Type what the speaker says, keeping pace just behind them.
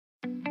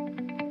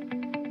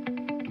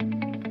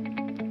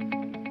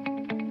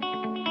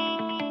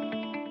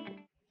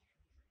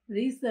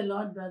Praise the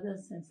Lord,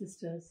 brothers and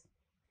sisters,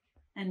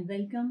 and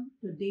welcome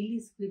to daily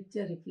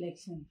scripture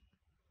reflection.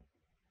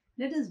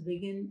 Let us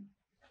begin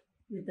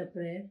with a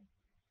prayer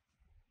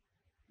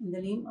in the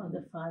name of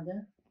the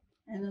Father,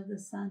 and of the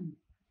Son,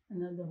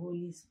 and of the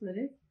Holy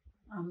Spirit.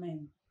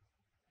 Amen.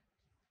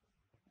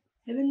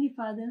 Heavenly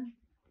Father,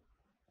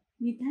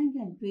 we thank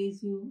and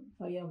praise you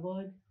for your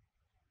word,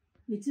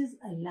 which is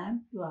a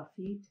lamp to our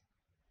feet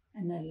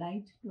and a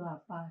light to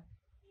our path.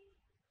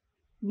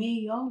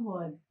 May your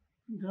word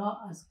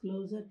draw us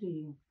closer to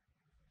you.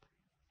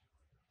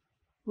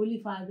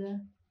 Holy Father,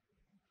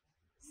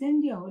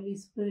 send your Holy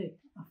Spirit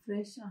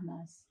afresh on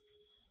us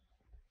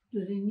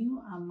to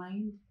renew our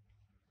mind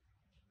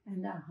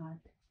and our heart.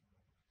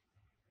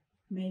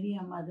 Mary,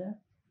 our Mother,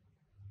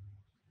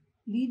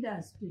 lead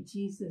us to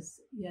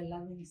Jesus, your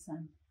loving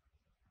Son.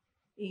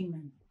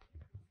 Amen.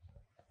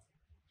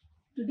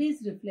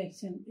 Today's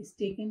reflection is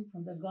taken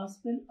from the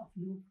Gospel of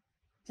Luke,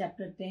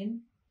 chapter 10,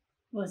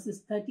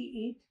 verses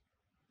 38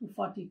 to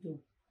 42.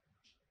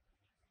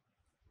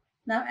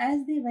 Now,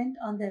 as they went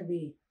on their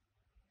way,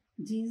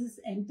 Jesus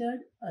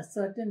entered a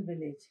certain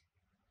village,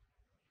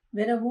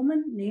 where a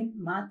woman named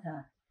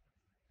Martha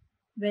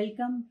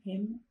welcomed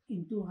him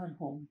into her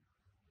home.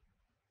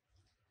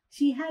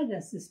 She had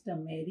a sister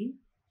Mary,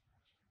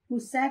 who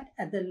sat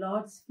at the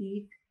Lord's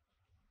feet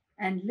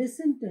and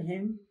listened to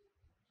him,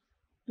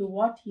 to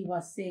what he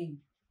was saying.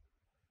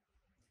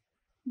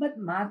 But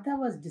Martha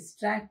was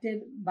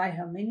distracted by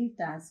her many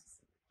tasks.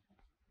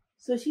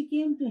 So she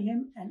came to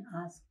him and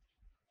asked,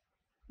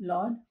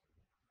 "Lord,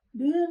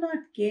 do you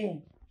not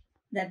care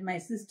that my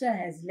sister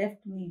has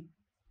left me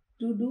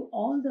to do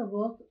all the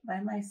work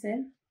by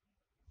myself?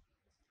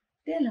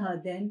 Tell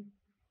her then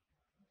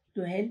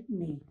to help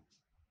me."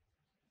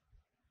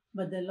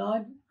 But the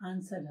Lord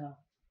answered her,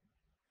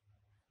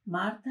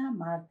 "Martha,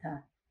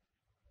 Martha,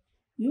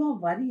 you are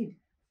worried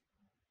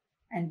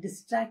and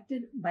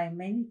distracted by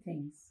many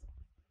things.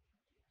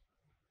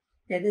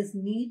 There is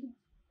need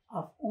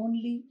of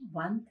only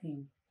one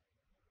thing.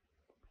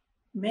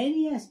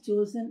 Mary has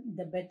chosen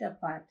the better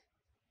part,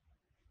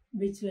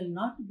 which will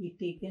not be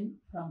taken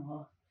from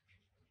her."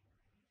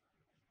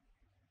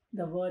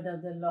 The word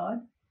of the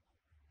Lord.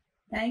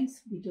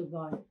 Thanks be to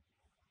God.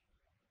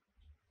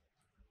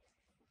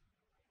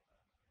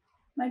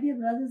 My dear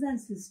brothers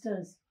and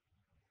sisters,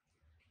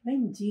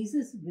 when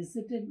Jesus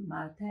visited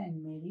Martha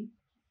and Mary,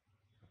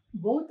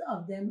 both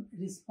of them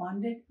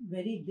responded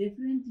very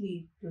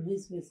differently to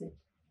his visit.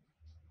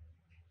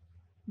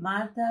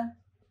 Martha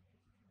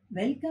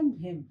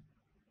welcomed him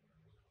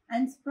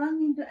and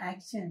sprung into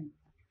action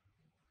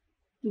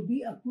to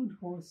be a good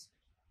host.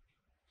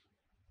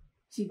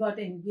 She got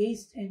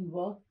engaged in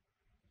work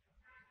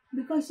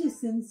because she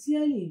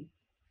sincerely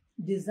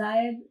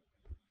desired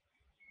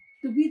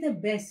to be the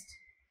best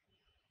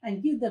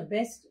and give the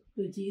best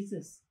to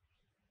Jesus.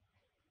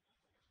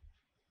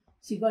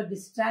 She got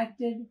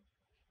distracted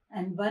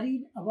and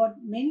worried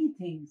about many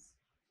things.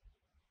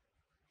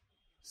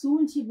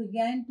 Soon she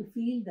began to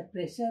feel the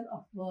pressure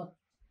of work,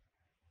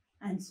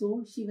 and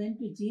so she went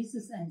to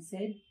Jesus and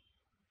said,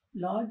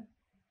 "Lord,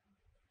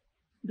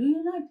 do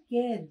you not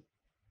care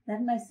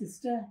that my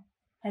sister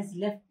has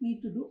left me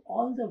to do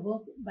all the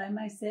work by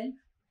myself?"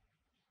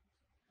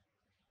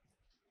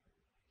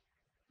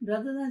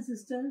 Brothers and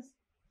sisters,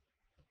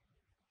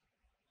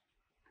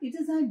 it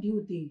is our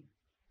duty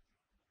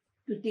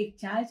to take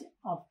charge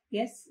of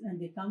guests when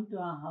they come to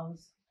our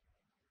house,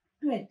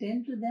 to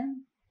attend to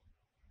them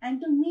and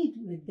to meet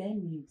with their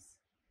needs.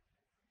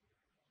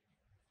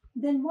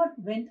 Then what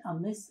went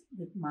amiss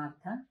with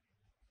Martha?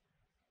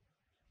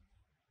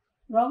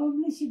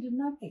 Probably she did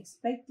not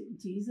expect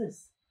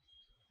Jesus.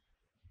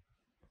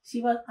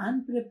 She was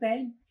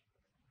unprepared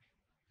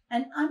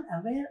and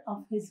unaware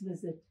of his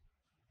visit.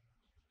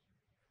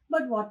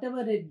 But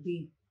whatever it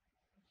be,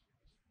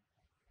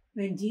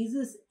 when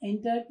Jesus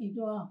entered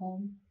into her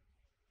home,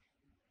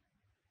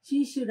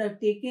 she should have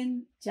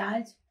taken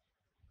charge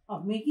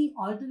of making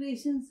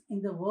alterations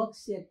in the work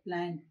she had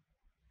planned,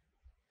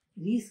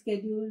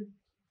 rescheduled,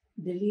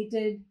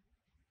 deleted,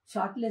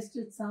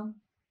 shortlisted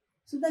some,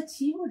 so that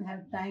she would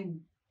have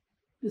time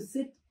to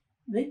sit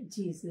with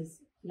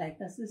Jesus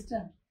like a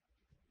sister.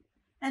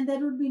 And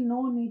there would be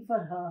no need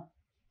for her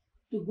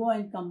to go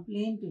and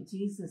complain to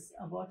Jesus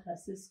about her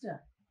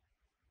sister.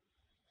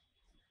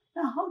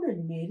 Now, how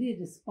did Mary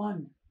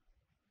respond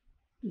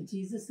to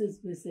Jesus'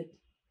 visit?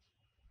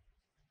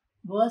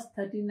 Verse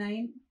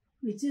 39,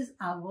 which is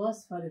our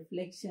verse for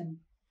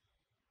reflection,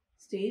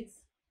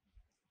 states,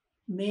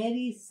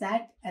 "Mary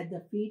sat at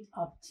the feet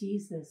of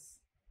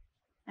Jesus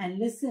and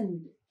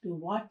listened to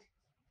what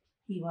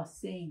he was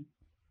saying."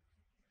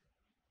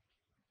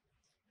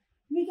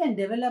 We can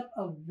develop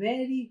a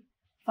very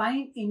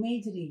fine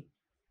imagery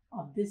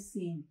of this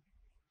scene.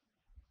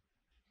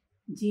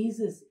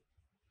 Jesus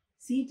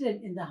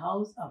seated in the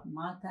house of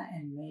Martha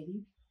and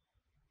Mary,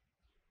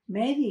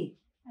 Mary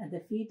at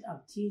the feet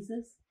of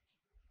Jesus,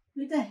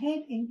 with her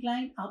head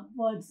inclined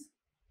upwards,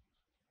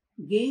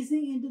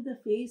 gazing into the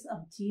face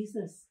of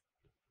Jesus,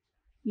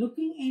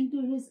 looking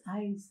into his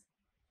eyes.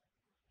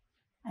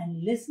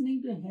 and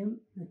listening to him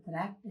with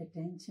rapt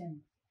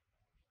attention.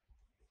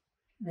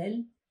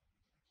 Well,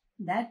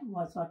 that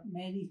was what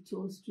Mary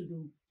chose to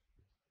do,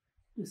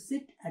 to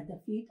sit at the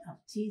feet of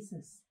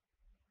Jesus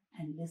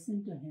and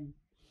listen to him.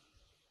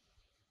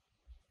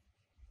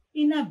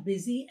 In our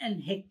busy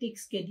and hectic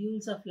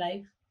schedules of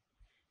life,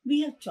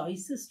 we have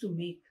choices to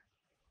make.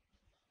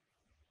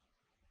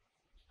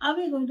 Are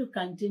we going to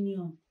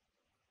continue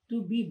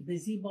to be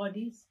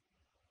busybodies?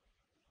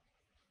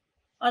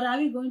 Or are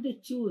we going to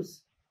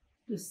choose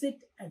to sit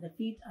at the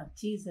feet of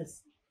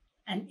Jesus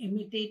and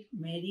imitate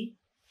Mary?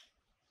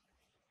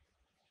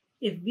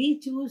 If we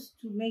choose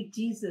to make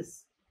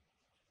Jesus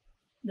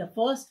the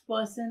first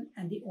person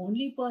and the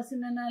only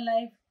person in our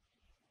life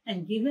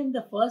and give him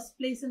the first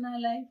place in our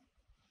life,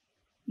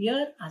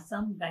 here are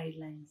some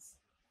guidelines.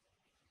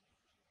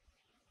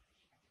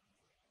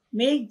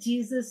 Make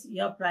Jesus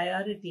your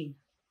priority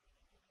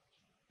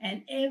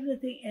and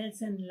everything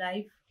else in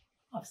life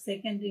of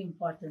secondary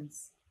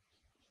importance.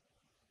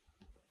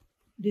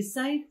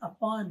 Decide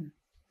upon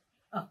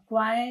a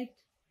quiet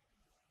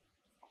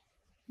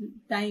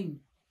time,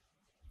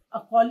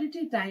 a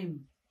quality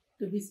time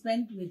to be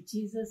spent with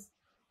Jesus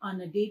on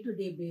a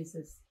day-to-day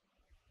basis.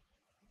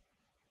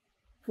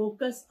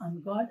 Focus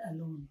on God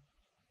alone.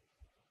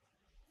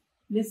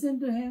 Listen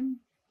to him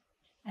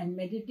and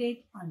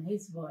meditate on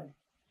his word.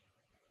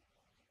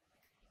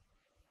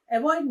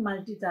 Avoid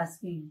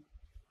multitasking,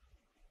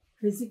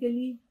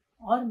 physically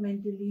or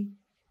mentally,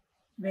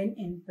 when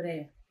in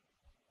prayer.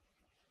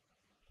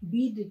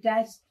 Be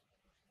detached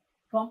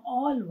from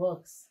all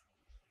works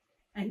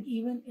and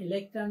even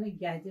electronic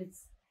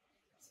gadgets,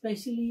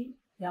 especially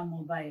your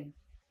mobile.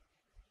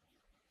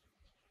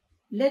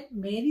 Let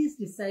Mary's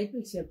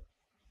discipleship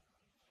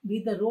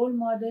be the role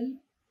model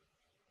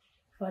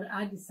for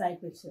our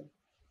discipleship.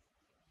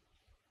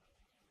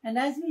 And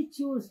as we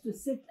choose to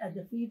sit at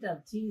the feet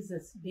of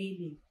Jesus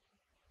daily,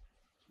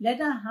 let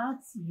our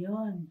hearts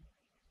yearn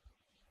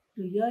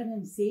to hear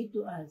him say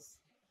to us,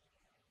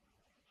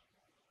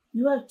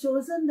 "You have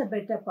chosen the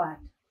better part,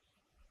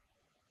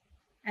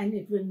 and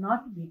it will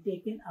not be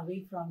taken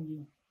away from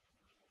you."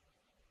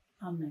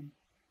 Amen.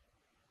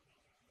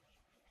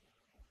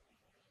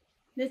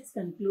 Let's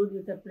conclude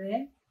with a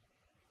prayer.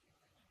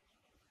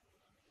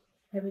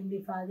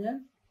 Heavenly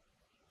Father,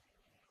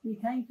 we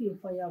thank you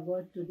for your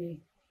word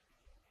today,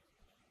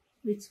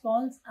 which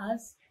calls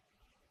us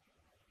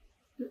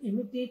to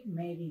imitate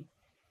Mary,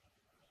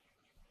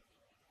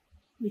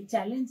 which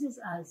challenges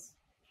us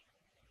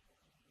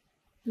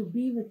to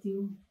be with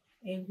you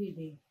every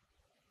day.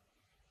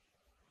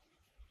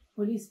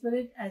 Holy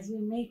Spirit, as we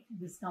make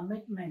this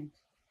commitment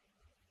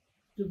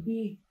to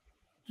be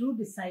true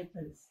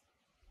disciples,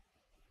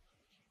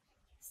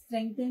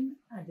 strengthen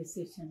our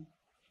decision.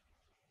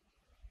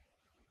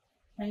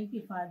 Thank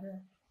you, Father.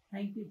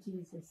 Thank you,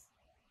 Jesus.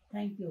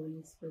 Thank you,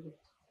 Holy Spirit.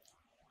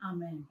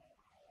 Amen.